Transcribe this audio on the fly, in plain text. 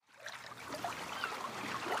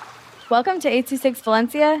Welcome to 826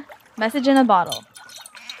 Valencia, message in a bottle.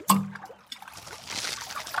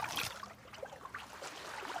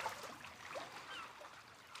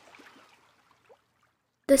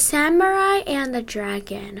 The Samurai and the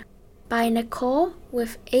Dragon by Nicole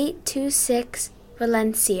with 826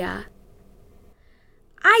 Valencia.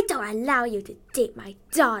 I don't allow you to date my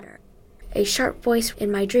daughter. A sharp voice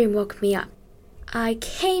in my dream woke me up. I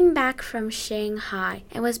came back from Shanghai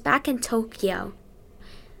and was back in Tokyo.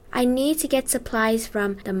 I need to get supplies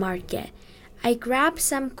from the market. I grabbed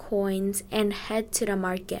some coins and head to the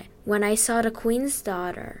market when I saw the queen's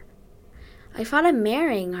daughter. I thought of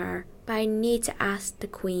marrying her, but I need to ask the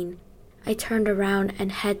queen. I turned around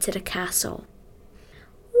and head to the castle.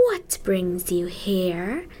 What brings you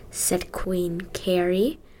here? Said Queen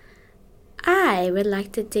Carrie. I would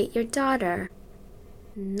like to date your daughter.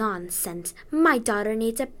 Nonsense. My daughter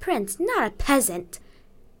needs a prince, not a peasant.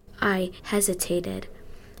 I hesitated.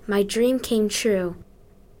 My dream came true.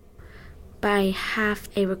 But I have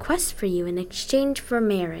a request for you in exchange for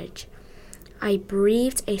marriage. I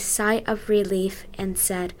breathed a sigh of relief and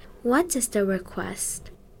said, What is the request?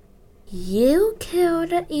 You killed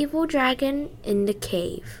the evil dragon in the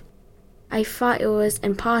cave. I thought it was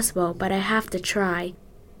impossible, but I have to try.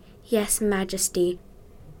 Yes, Majesty.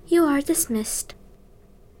 You are dismissed.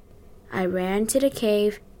 I ran to the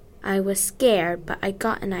cave. I was scared, but I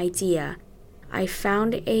got an idea. I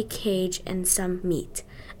found a cage and some meat.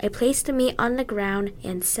 I placed the meat on the ground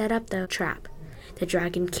and set up the trap. The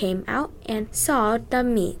dragon came out and saw the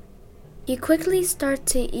meat. He quickly started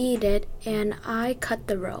to eat it, and I cut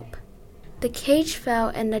the rope. The cage fell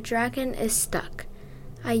and the dragon is stuck.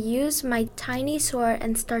 I used my tiny sword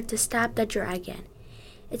and started to stab the dragon.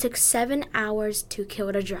 It took 7 hours to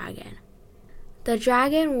kill the dragon. The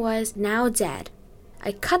dragon was now dead.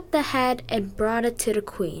 I cut the head and brought it to the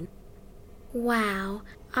queen. Wow,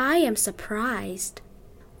 I am surprised.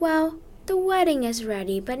 Well, the wedding is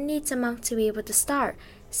ready but needs a month to be able to start,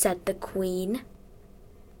 said the queen.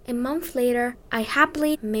 A month later, I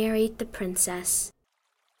happily married the princess.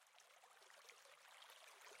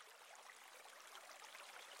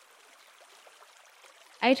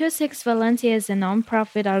 I26 Valencia is a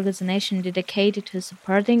non-profit organization dedicated to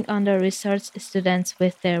supporting under-researched students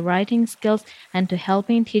with their writing skills and to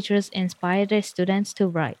helping teachers inspire their students to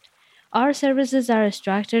write. Our services are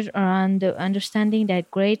structured around the understanding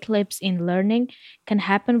that great leaps in learning can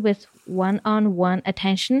happen with one-on-one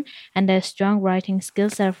attention and that strong writing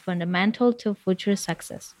skills are fundamental to future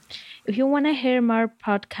success. If you want to hear more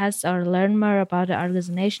podcasts or learn more about the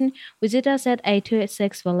organization, visit us at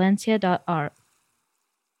 826valencia.org.